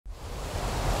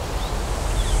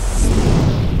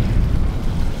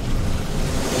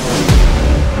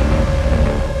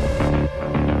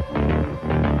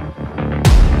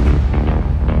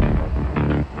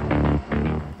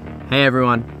Hey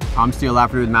everyone, I'm Steel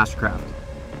Lafferty with Mastercraft.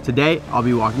 Today, I'll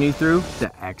be walking you through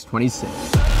the X26.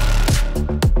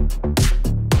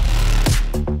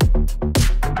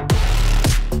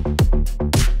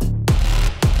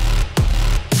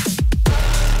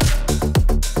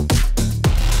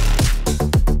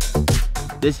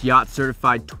 This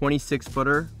yacht-certified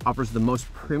 26-footer offers the most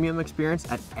premium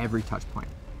experience at every touch point.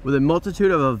 With a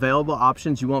multitude of available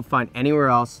options you won't find anywhere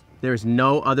else, there is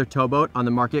no other towboat on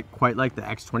the market quite like the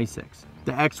X26.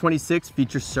 The X26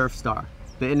 features SurfStar,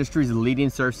 the industry's leading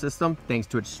surf system thanks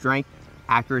to its strength,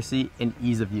 accuracy, and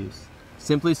ease of use.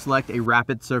 Simply select a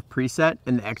rapid surf preset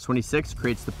and the X26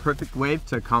 creates the perfect wave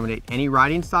to accommodate any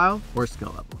riding style or skill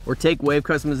level. Or take wave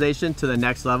customization to the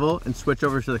next level and switch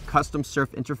over to the custom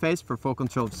surf interface for full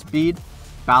control of speed,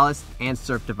 ballast, and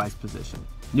surf device position.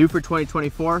 New for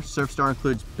 2024, SurfStar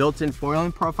includes built-in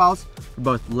foiling profiles for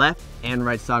both left and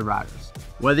right side riders.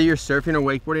 Whether you're surfing or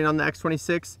wakeboarding on the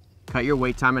X26, cut your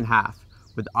wait time in half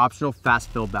with optional fast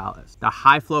fill ballast. The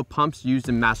high flow pumps used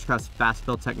in Mastercraft's fast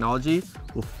fill technology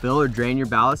will fill or drain your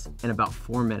ballast in about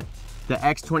 4 minutes. The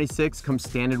X26 comes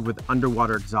standard with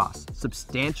underwater exhaust,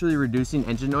 substantially reducing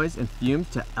engine noise and fumes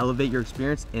to elevate your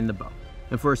experience in the boat.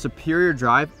 And for a superior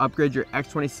drive, upgrade your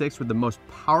X26 with the most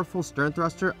powerful stern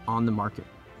thruster on the market.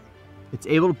 It's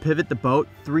able to pivot the boat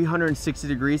 360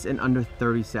 degrees in under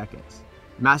 30 seconds.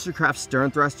 Mastercraft's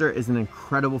stern thruster is an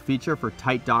incredible feature for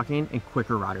tight docking and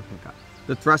quicker rider pickup.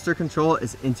 The thruster control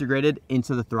is integrated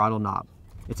into the throttle knob.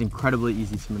 It's incredibly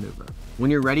easy to maneuver. When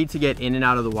you're ready to get in and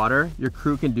out of the water, your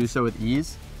crew can do so with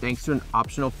ease thanks to an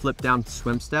optional flip-down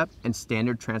swim step and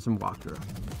standard transom walkthrough.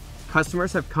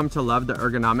 Customers have come to love the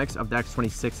ergonomics of the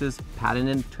X26's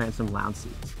patented transom lounge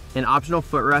seats. An optional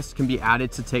footrest can be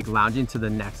added to take lounging to the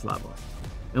next level.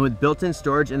 And with built-in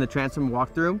storage in the transom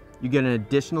walkthrough, you get an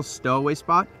additional stowaway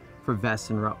spot for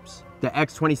vests and ropes. The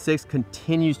X26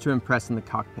 continues to impress in the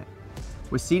cockpit.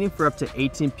 With seating for up to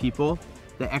 18 people,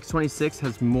 the X26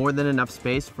 has more than enough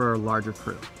space for a larger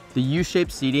crew. The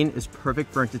U-shaped seating is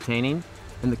perfect for entertaining,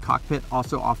 and the cockpit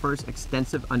also offers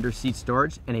extensive under-seat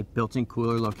storage and a built-in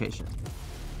cooler location.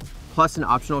 Plus, an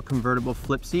optional convertible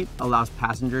flip seat allows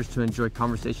passengers to enjoy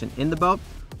conversation in the boat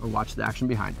or watch the action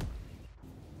behind it.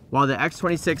 While the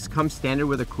X26 comes standard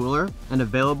with a cooler, an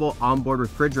available onboard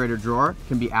refrigerator drawer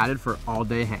can be added for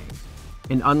all-day hangs.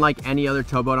 And unlike any other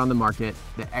towboat on the market,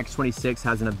 the X26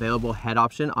 has an available head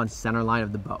option on center line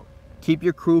of the boat. Keep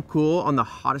your crew cool on the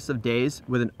hottest of days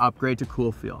with an upgrade to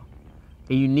Cool Feel,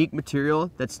 a unique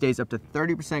material that stays up to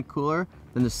 30% cooler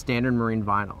than the standard marine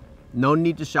vinyl. No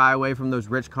need to shy away from those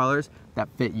rich colors that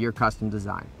fit your custom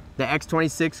design. The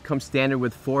X26 comes standard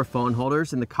with 4 phone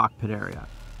holders in the cockpit area.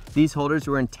 These holders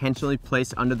were intentionally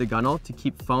placed under the gunnel to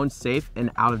keep phones safe and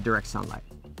out of direct sunlight.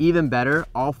 Even better,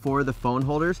 all 4 of the phone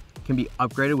holders can be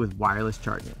upgraded with wireless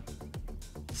charging.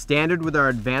 Standard with our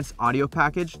advanced audio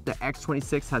package, the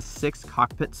X26 has 6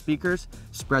 cockpit speakers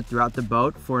spread throughout the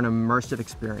boat for an immersive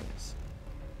experience.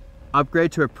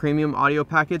 Upgrade to a premium audio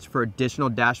package for additional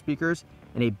dash speakers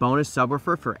and a bonus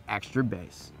subwoofer for extra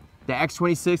bass. The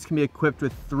X26 can be equipped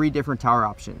with 3 different tower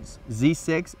options,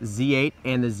 Z6, Z8,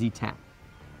 and the Z10.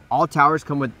 All towers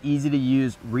come with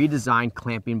easy-to-use, redesigned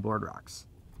clamping board rocks.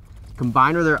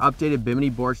 Combined with our updated Bimini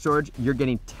board storage, you're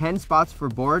getting 10 spots for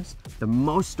boards, the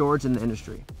most storage in the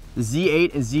industry. The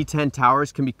Z8 and Z10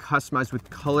 towers can be customized with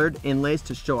colored inlays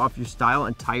to show off your style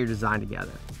and tie your design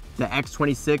together. The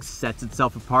X26 sets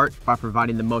itself apart by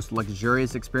providing the most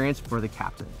luxurious experience for the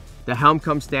captain. The helm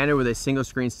comes standard with a single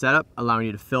screen setup, allowing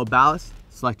you to fill ballast,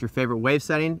 select your favorite wave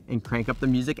setting, and crank up the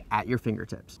music at your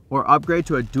fingertips. Or upgrade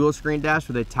to a dual screen dash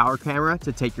with a tower camera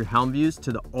to take your helm views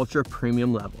to the ultra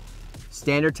premium level.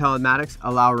 Standard telematics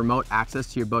allow remote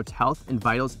access to your boat's health and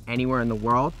vitals anywhere in the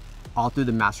world, all through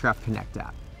the Mastercraft Connect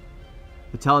app.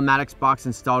 The telematics box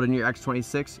installed in your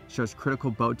X26 shows critical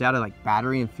boat data like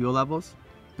battery and fuel levels,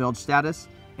 bilge status,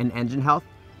 and engine health,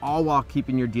 all while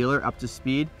keeping your dealer up to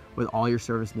speed with all your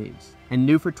service needs. And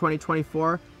new for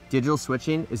 2024, digital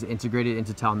switching is integrated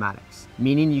into telematics,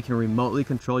 meaning you can remotely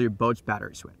control your boat's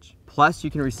battery switch. Plus,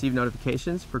 you can receive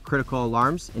notifications for critical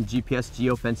alarms and GPS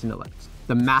geofencing alerts.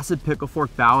 The massive pickle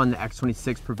fork bow on the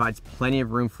X26 provides plenty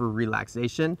of room for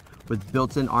relaxation with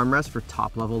built-in armrests for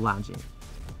top-level lounging.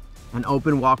 An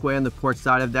open walkway on the port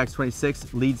side of the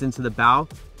X26 leads into the bow,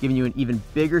 giving you an even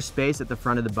bigger space at the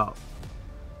front of the boat.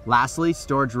 Lastly,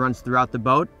 storage runs throughout the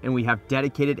boat, and we have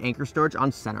dedicated anchor storage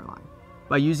on centerline.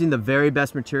 By using the very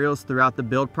best materials throughout the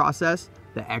build process,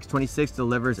 the X26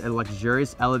 delivers a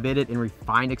luxurious, elevated, and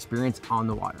refined experience on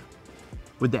the water.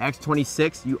 With the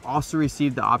X26, you also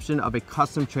receive the option of a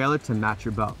custom trailer to match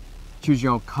your boat. Choose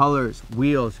your own colors,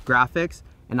 wheels, graphics,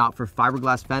 and opt for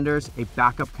fiberglass fenders, a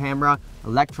backup camera,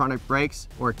 electronic brakes,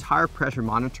 or a tire pressure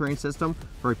monitoring system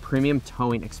for a premium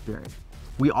towing experience.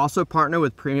 We also partner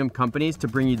with premium companies to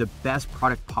bring you the best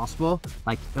product possible,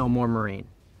 like Ilmor Marine.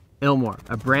 Ilmor,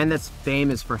 a brand that's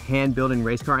famous for hand-building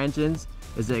race car engines,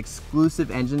 is an exclusive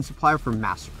engine supplier for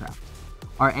Mastercraft.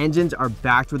 Our engines are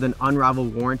backed with an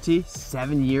unrivaled warranty,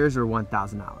 7 years or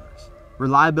 1,000 hours.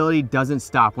 Reliability doesn't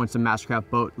stop once a Mastercraft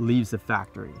boat leaves the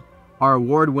factory. Our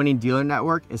award-winning dealer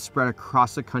network is spread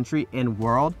across the country and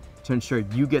world to ensure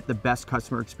you get the best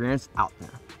customer experience out there.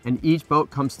 And each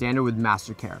boat comes standard with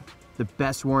MasterCare, the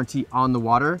best warranty on the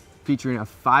water, featuring a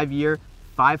 5-year,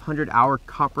 500-hour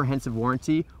comprehensive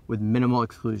warranty with minimal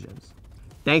exclusions.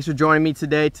 Thanks for joining me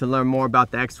today to learn more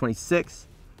about the X26.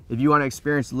 If you want to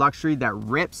experience luxury that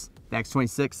rips, the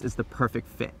X26 is the perfect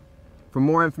fit. For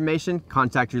more information,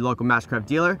 contact your local Mastercraft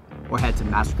dealer or head to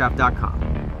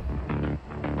mastercraft.com.